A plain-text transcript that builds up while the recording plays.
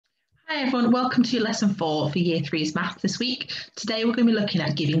Hi everyone, welcome to lesson 4 for Year 3's Maths this week. Today we're going to be looking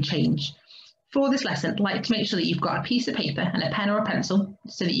at giving change. For this lesson, I'd like to make sure that you've got a piece of paper and a pen or a pencil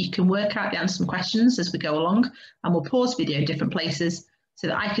so that you can work out the answers to some questions as we go along, and we'll pause the video in different places so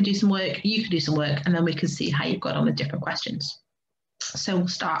that I can do some work, you can do some work, and then we can see how you've got on with different questions. So we'll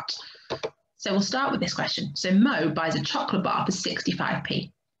start with this question. So Mo buys a chocolate bar for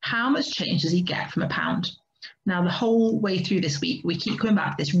 65p. How much change does he get from £1? Now, the whole way through this week, we keep coming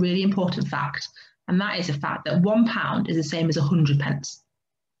back to this really important fact, and that is the fact that £1 is the same as 100 pence.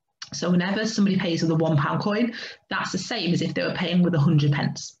 So whenever somebody pays with a £1 coin, that's the same as if they were paying with 100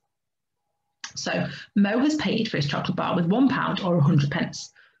 pence. So Mo has paid for his chocolate bar with £1 or 100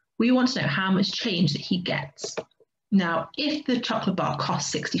 pence. We want to know how much change that he gets. Now, if the chocolate bar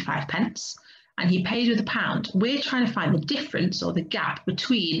costs 65 pence and he paid with £1, we're trying to find the difference or the gap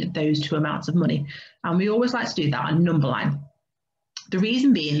between those two amounts of money. And we always like to do that on a number line. The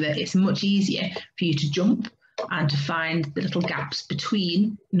reason being that it's much easier for you to jump and to find the little gaps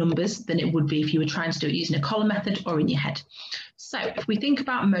between numbers than it would be if you were trying to do it using a column method or in your head. So if we think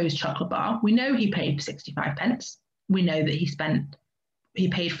about Mo's chocolate bar, we know he paid for 65 pence. We know that he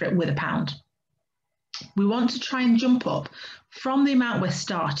paid for it with £1. We want to try and jump up from the amount we're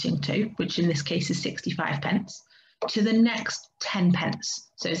starting to, which in this case is 65 pence, to the next 10 pence.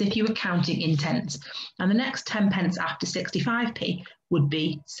 So as if you were counting in tens. And the next 10 pence after 65p would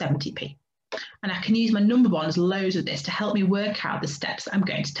be 70p. And I can use my number bonds loads of this to help me work out the steps that I'm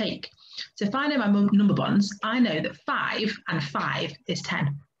going to take. So if I know my number bonds, I know that 5 and 5 is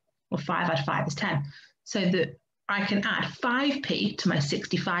 10, or 5 add 5 is 10. So that I can add 5p to my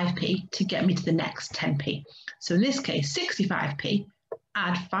 65p to get me to the next 10p. So in this case, 65p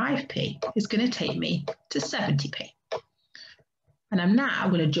add 5p is going to take me to 70p. And I'm now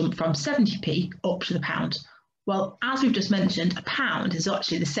going to jump from 70p up to the pound. Well, as we've just mentioned, £1 is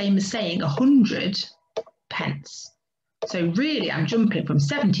actually the same as saying 100 pence. So really, I'm jumping from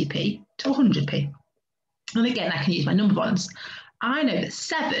 70p to 100p. And again, I can use my number bonds. I know that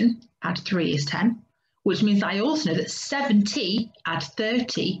 7 add 3 is 10, which means I also know that 70 add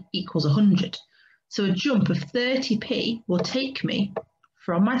 30 equals 100. So a jump of 30p will take me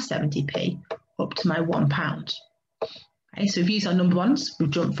from my 70p up to my £1. Okay, so we've used our number ones. We've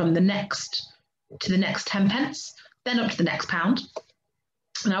jumped from the next to the next 10 pence, then up to the next pound.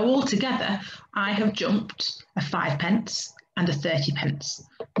 Now altogether, I have jumped a 5 pence and a 30 pence.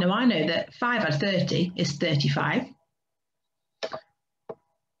 Now I know that 5 add 30 is 35.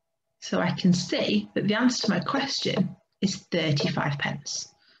 So I can see that the answer to my question is 35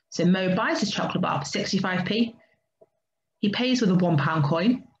 pence. So Mo buys his chocolate bar for 65p. He pays with a £1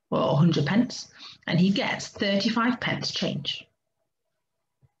 coin, or 100 pence, and he gets 35 pence change.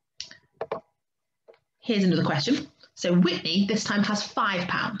 Here's another question. So Whitney this time has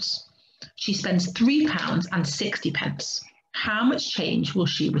 £5. She spends £3 and 60 pence. How much change will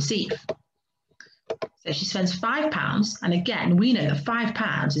she receive? So she spends £5, and again, we know that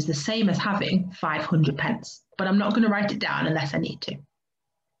 £5 is the same as having 500 pence, but I'm not going to write it down unless I need to.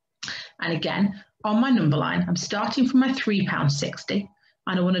 And again, on my number line, I'm starting from my £3.60,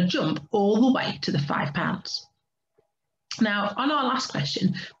 and I want to jump all the way to the £5. Now, on our last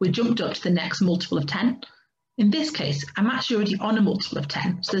question, we jumped up to the next multiple of 10. In this case, I'm actually already on a multiple of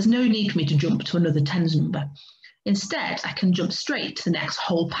 10, so there's no need for me to jump to another tens number. Instead, I can jump straight to the next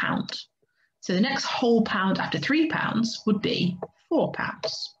whole pound. So the next whole pound after £3 would be £4.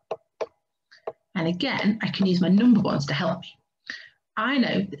 And again, I can use my number bonds to help me. I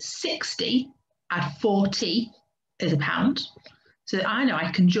know that 60 add 40 is £1. So I know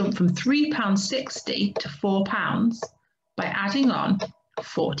I can jump from £3.60 to £4 by adding on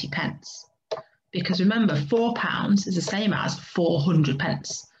 40 pence. Because remember, £4 is the same as 400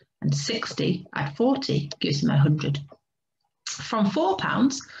 pence. And 60 add 40 gives me 100. From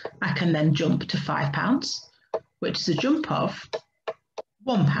 £4, I can then jump to £5, which is a jump of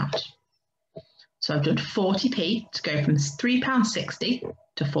 £1. So I've done 40p to go from £3.60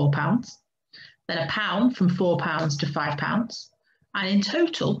 to £4, then £1 from £4 to £5, and in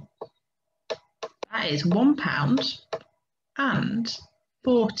total, that is £1 and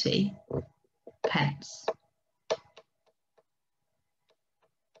 40 pence.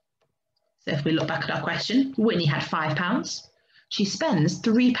 So if we look back at our question, Whitney had £5. She spends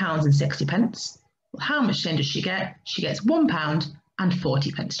 £3 and 60 pence. Well, how much change does she get? She gets £1 and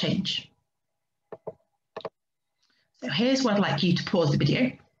 40 pence change. So here's where I'd like you to pause the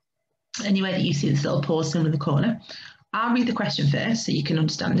video. Anywhere that you see this little pause symbol in the corner, I'll read the question first so you can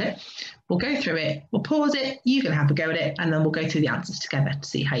understand it. We'll go through it, we'll pause it, you can have a go at it, and then we'll go through the answers together to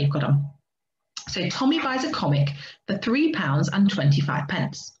see how you've got on. So Tommy buys a comic for £3 and 25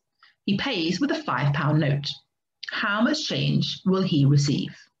 pence. He pays with a £5 note. How much change will he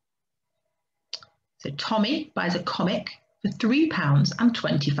receive? So Tommy buys a comic for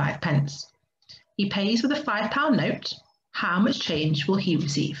 £3.25. He pays with a £5 note. How much change will he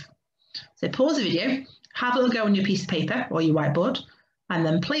receive? So pause the video, have a little go on your piece of paper or your whiteboard, and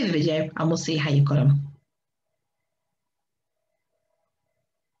then play the video and we'll see how you've got on.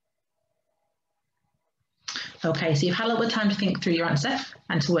 Okay, so you've had a little bit of time to think through your answer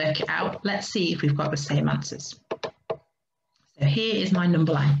and to work it out. Let's see if we've got the same answers. So here is my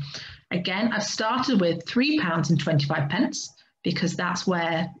number line. Again, I've started with £3.25 because that's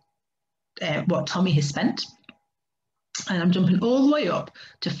where what Tommy has spent. And I'm jumping all the way up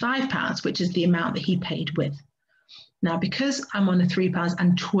to £5, which is the amount that he paid with. Now, because I'm on the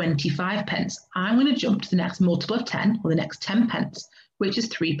 £3.25, I'm going to jump to the next multiple of 10, or the next 10 pence, which is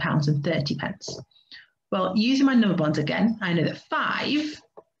 £3.30. Well, using my number bonds again, I know that 5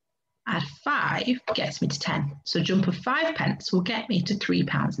 add 5 gets me to 10. So a jump of 5 pence will get me to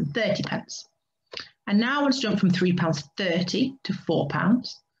 £3.30. And now I want to jump from £3.30 to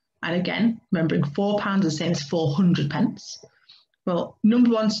 £4. And again, remembering £4 is the same as 400 pence. Well,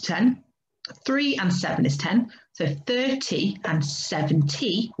 number 1 to 10, 3 and 7 is 10. So 30 and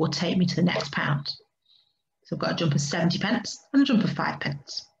 70 will take me to the next pound. So I've got a jump of 70 pence and a jump of 5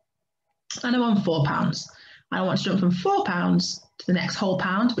 pence. And I'm on £4. I want to jump from £4 to the next whole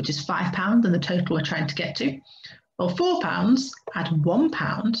pound, which is £5, and the total we're trying to get to. Well, £4 add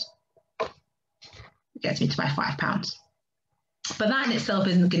 £1 gets me to my £5. But that in itself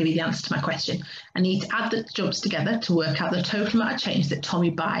isn't going to be the answer to my question. I need to add the jumps together to work out the total amount of change that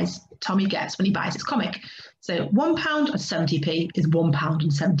Tommy gets when he buys his comic. So £1 and 70p is £1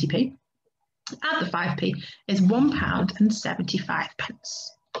 and 70p. Add the 5p is £1 and 75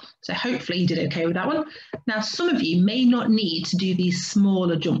 pence. So hopefully you did okay with that one. Now, some of you may not need to do these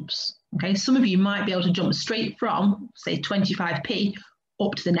smaller jumps. Okay, some of you might be able to jump straight from, say, 25p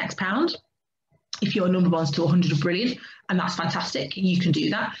up to the next pound. If your number one's to 100, brilliant, and that's fantastic. You can do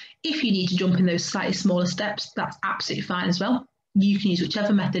that. If you need to jump in those slightly smaller steps, that's absolutely fine as well. You can use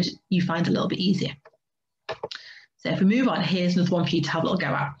whichever method you find a little bit easier. So if we move on, here's another one for you to have a little go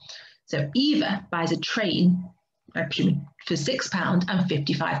at. So Eva buys a train for £6 and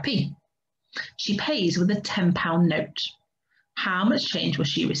 55p. She pays with a £10 note. How much change will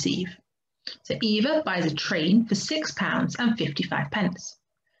she receive? So Eva buys a train for £6 and 55 pence.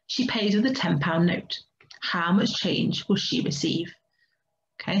 She pays with a £10 note. How much change will she receive?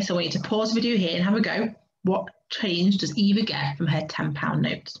 Okay, so I want you to pause the video here and have a go. What change does Eva get from her £10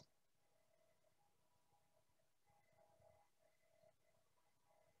 note?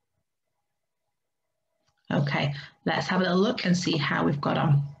 Okay, let's have a little look and see how we've got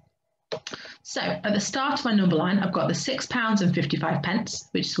on. So at the start of my number line, I've got the £6 and 55 pence,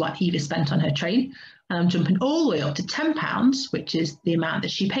 which is what Eva spent on her train. And I'm jumping all the way up to £10, which is the amount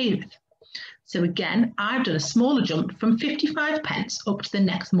that she paid with. So again, I've done a smaller jump from 55 pence up to the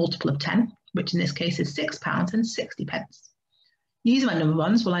next multiple of 10, which in this case is £6 and 60 pence. Using my number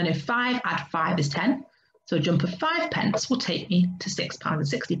ones, well, I know 5 add 5 is 10. So a jump of 5 pence will take me to £6 and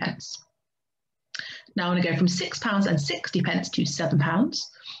 60 pence. Now I want to go from £6 and 60 pence to £7.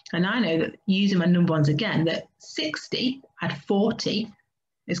 And I know that using my number ones again, that 60 add 40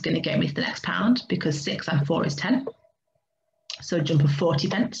 is going to get me to the next pound because 6 and 4 is 10. So a jump of 40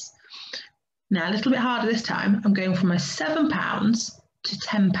 pence. Now a little bit harder this time, I'm going from my £7 to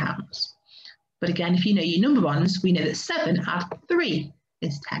 £10. But again, if you know your number ones, we know that 7 add 3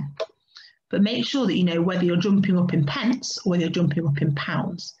 is 10. But make sure that you know whether you're jumping up in pence or whether you're jumping up in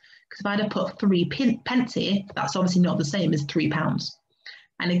pounds. Because if I'd have put 3 pence here, that's obviously not the same as £3.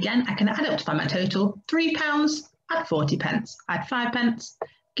 And again, I can add up to find my total. £3, add 40 pence, add 5 pence,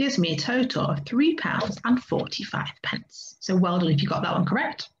 gives me a total of £3 and 45 pence. So well done if you got that one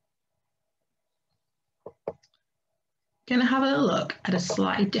correct. Going to have a look at a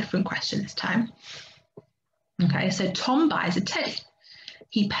slightly different question this time. Okay, so Tom buys a teddy.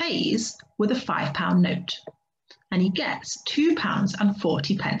 He pays with a £5 note and he gets £2 and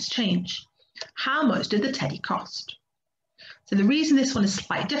 40 pence change. How much did the teddy cost? So the reason this one is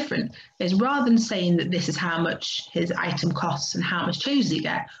slightly different is rather than saying that this is how much his item costs and how much change does he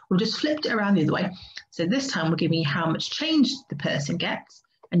get, we've just flipped it around the other way. So this time we're giving you how much change the person gets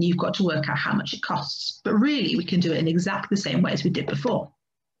and you've got to work out how much it costs. But really we can do it in exactly the same way as we did before.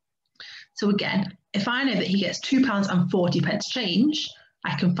 So again, if I know that he gets £2 and 40 pence change,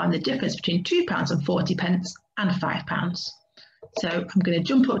 I can find the difference between £2 and 40 pence and £5. So I'm going to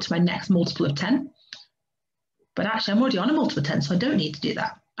jump up to my next multiple of 10. But actually I'm already on a multiple of 10, so I don't need to do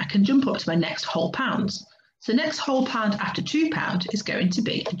that. I can jump up to my next whole pounds. So next whole pound after £2 is going to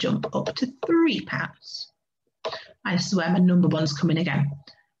be a jump up to £3. And this is where my number one's coming again.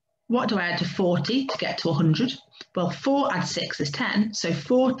 What do I add to 40 to get to 100? Well, 4 add 6 is 10, so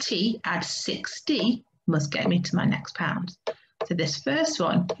 40 add 60 must get me to my next pound. So this first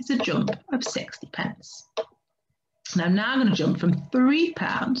one is a jump of 60 pence. Now I'm going to jump from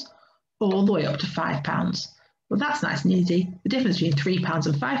 £3 all the way up to £5. Well, that's nice and easy. The difference between £3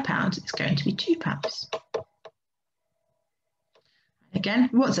 and £5 is going to be £2. Again,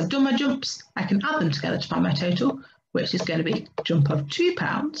 once I've done my jumps, I can add them together to find my total, which is going to be a jump of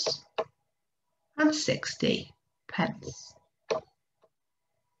 £2 and 60 pence.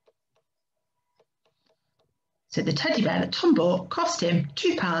 So the teddy bear that Tom bought cost him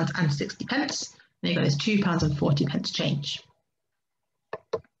 £2 and 60 pence, and he got his £2 and 40 pence change.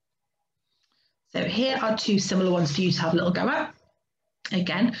 So here are two similar ones for you to have a little go at.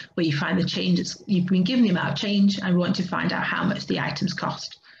 Again, where you find the changes, you've been given the amount of change and we want to find out how much the items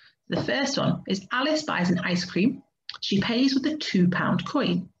cost. The first one is Alice buys an ice cream. She pays with a £2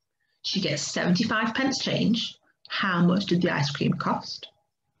 coin. She gets 75 pence change. How much did the ice cream cost?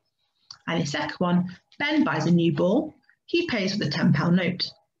 And the second one, Ben buys a new ball. He pays with a £10 note.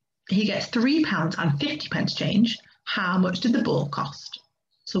 He gets £3 and 50 pence change. How much did the ball cost?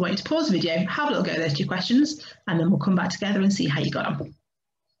 So I want you to pause the video, have a little go at those two questions, and then we'll come back together and see how you got on.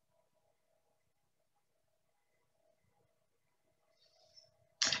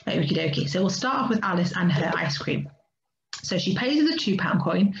 Okie dokie. So we'll start off with Alice and her ice cream. So she pays with a £2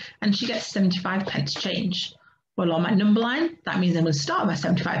 coin and she gets 75 pence change. Well, on my number line, that means I'm going to start with my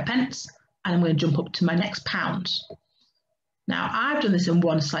 75 pence and I'm going to jump up to my next pound. Now, I've done this in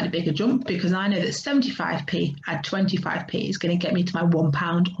one slightly bigger jump because I know that 75p add 25p is going to get me to my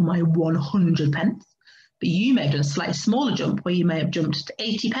 £1 or my 100 pence. But you may have done a slightly smaller jump where you may have jumped to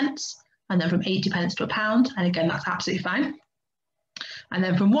 80 pence and then from 80 pence to £1. And again, that's absolutely fine. And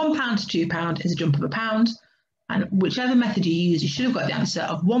then from £1 to £2 is a jump of £1. And whichever method you use, you should have got the answer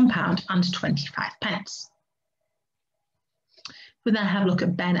of £1 and 25 pence. We then have a look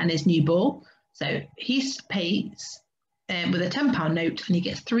at Ben and his new ball. So he pays with a £10 note and he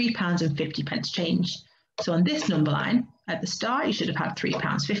gets £3 and 50 pence change. So on this number line, at the start, you should have had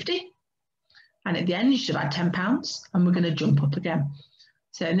 £3.50. And at the end, you should have had £10. And we're going to jump up again.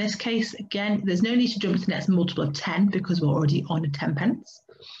 So in this case, again, there's no need to jump to the next multiple of 10 because we're already on a 10 pence.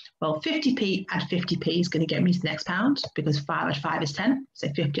 Well, 50p add 50p is going to get me to the next pound because 5 add 5 is 10. So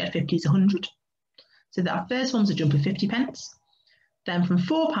 50 add 50 is 100. So our first one's a jump of 50 pence. Then from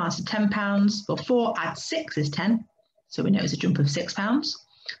 £4 to £10, well, 4 add 6 is 10. So we know it's a jump of £6.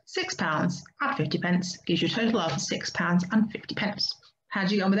 £6 add 50 pence gives you a total of £6 and 50 pence. How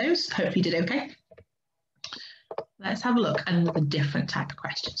did you get on with those? Hopefully you did okay. Let's have a look at another different type of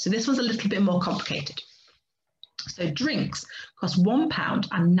question. So this one's a little bit more complicated. So drinks cost £1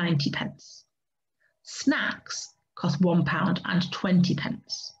 and 90 pence. Snacks cost £1 and 20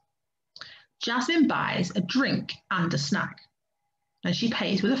 pence. Jasmine buys a drink and a snack, and she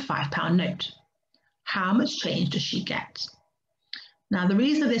pays with a £5 note. How much change does she get? Now, the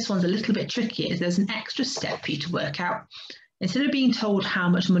reason this one's a little bit tricky is there's an extra step for you to work out. Instead of being told how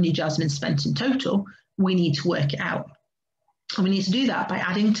much money Jasmine spent in total, we need to work it out. And we need to do that by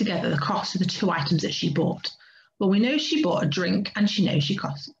adding together the cost of the two items that she bought. Well, we know she bought a drink and she knows she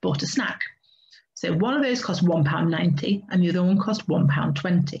bought a snack. So one of those cost £1.90 and the other one cost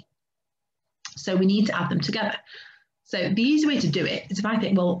 £1.20. So we need to add them together. So the easy way to do it is if I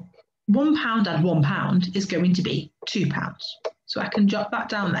think, well, £1 add £1 is going to be £2. So I can jot that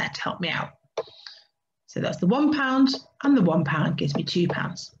down there to help me out. So that's the £1 and the £1 gives me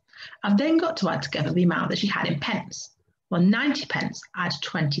 £2. I've then got to add together the amount that she had in pence. Well, 90 pence add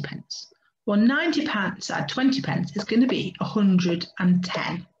 20 pence. Well, 90 pence add 20 pence is going to be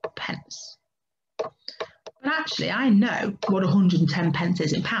 110 pence. But actually, I know what 110 pence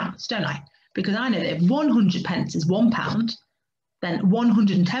is in pounds, don't I? Because I know that if 100 pence is £1, then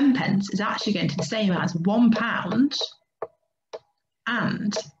 110 pence is actually going to be the same as £1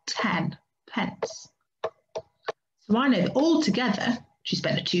 and 10 pence. So I know that altogether, she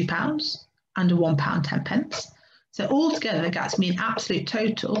spent a £2 and a £1 10 pence. So altogether, that gets me an absolute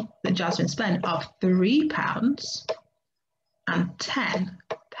total that Jasmine spent of £3 and 10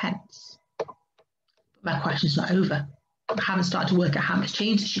 pence. But my question's not over. I haven't started to work out how much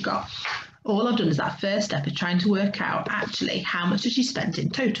change she got. All I've done is that first step of trying to work out actually how much did she spend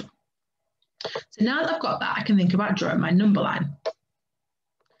in total. So now that I've got that, I can think about drawing my number line.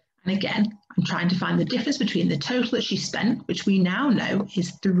 And again, I'm trying to find the difference between the total that she spent, which we now know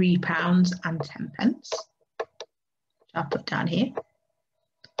is £3 and 10 pence, which I'll put down here,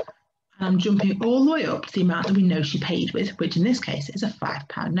 And I'm jumping all the way up to the amount that we know she paid with, which in this case is a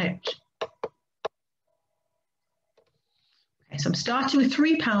 £5 note. Okay, so I'm starting with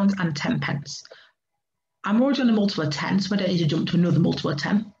 £3 and 10p. I'm already on a multiple of 10, so I don't need to jump to another multiple of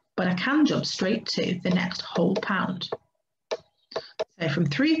 10, but I can jump straight to the next whole pound. So from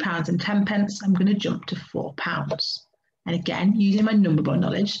 £3 and 10p, I'm going to jump to £4. And again, using my number bond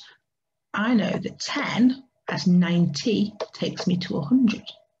knowledge, I know that 10 at 90 takes me to 100.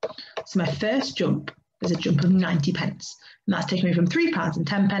 So my first jump is a jump of 90p, and that's taking me from £3 and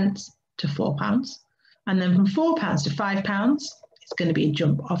 10p to £4. And then from £4 to £5, it's going to be a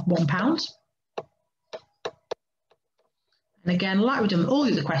jump of £1. And again, like we've done with all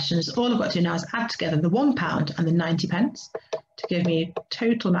the other questions, all I've got to do now is add together the £1 and the 90p to give me a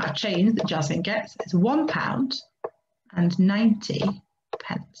total amount of change that Jasmine gets. It's £1 and 90p.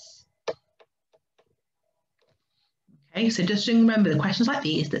 Okay, so just remember the questions like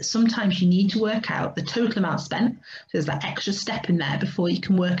these, that sometimes you need to work out the total amount spent. So there's that extra step in there before you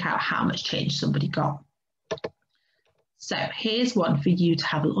can work out how much change somebody got. So here's one for you to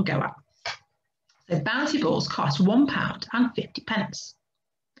have a little go at. So bouncy balls cost £1 and 50p.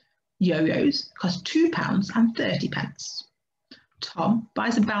 Yo-yos cost £2 and 30p. Tom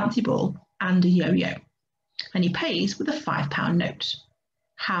buys a bouncy ball and a yo-yo, and he pays with a £5 note.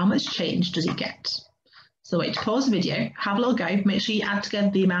 How much change does he get? So wait to pause the video, have a little go, make sure you add together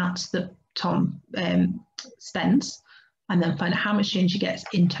the amounts that Tom spends, and then find out how much change he gets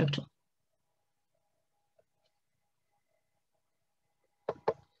in total.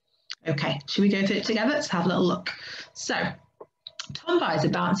 Okay, should we go through it together? Let's have a little look. So Tom buys a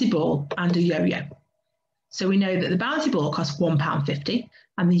bouncy ball and a yo-yo. So we know that the bouncy ball costs £1.50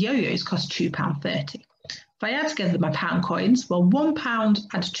 and the yo-yos cost £2.30. If I add together my pound coins, well, £1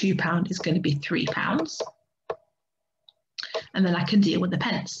 and £2 is going to be £3. And then I can deal with the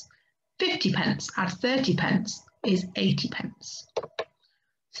pence. 50p add 30p is 80p.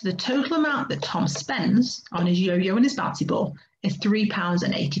 So the total amount that Tom spends on his yo-yo and his bouncy ball is £3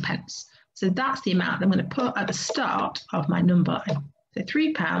 and 80p. So that's the amount I'm going to put at the start of my number line. So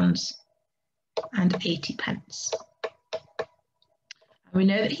 £3 and 80p. And we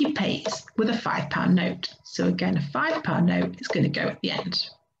know that he pays with a £5 note. So again, a £5 note is going to go at the end.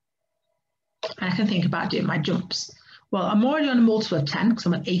 And I can think about doing my jumps. Well, I'm already on a multiple of 10 because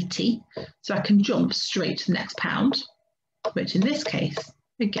I'm at 80. So I can jump straight to the next pound, which in this case,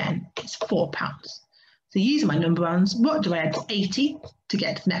 again, is £4. So using my number ones, what do I add to 80 to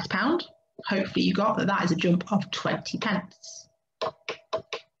get to the next pound? Hopefully you got that that is a jump of 20p.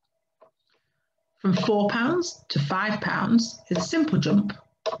 From £4 to £5 is a simple jump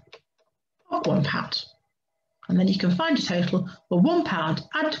of £1. And then you can find a total of £1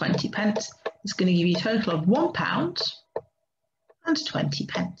 and 20p. It's going to give you a total of £1 and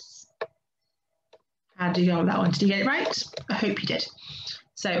 20p. How did you go on that one? Did you get it right? I hope you did.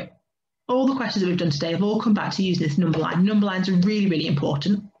 So all the questions that we've done today have all come back to using this number line. Number lines are really, really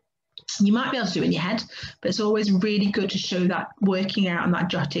important. You might be able to do it in your head, but it's always really good to show that working out and that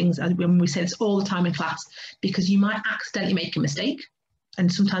jottings, as when we say this all the time in class, because you might accidentally make a mistake.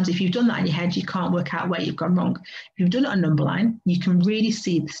 And sometimes if you've done that in your head, you can't work out where you've gone wrong. If you've done it on number line, you can really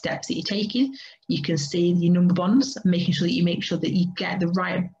see the steps that you're taking. You can see your number bonds, making sure that you make sure that you get the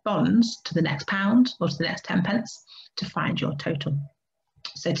right bonds to the next pound or to the next 10p to find your total.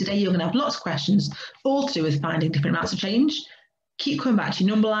 So today you're going to have lots of questions, all to do with finding different amounts of change. Keep coming back to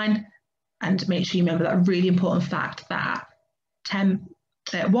your number line and make sure you remember that really important fact that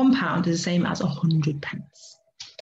 £1 is the same as 100p.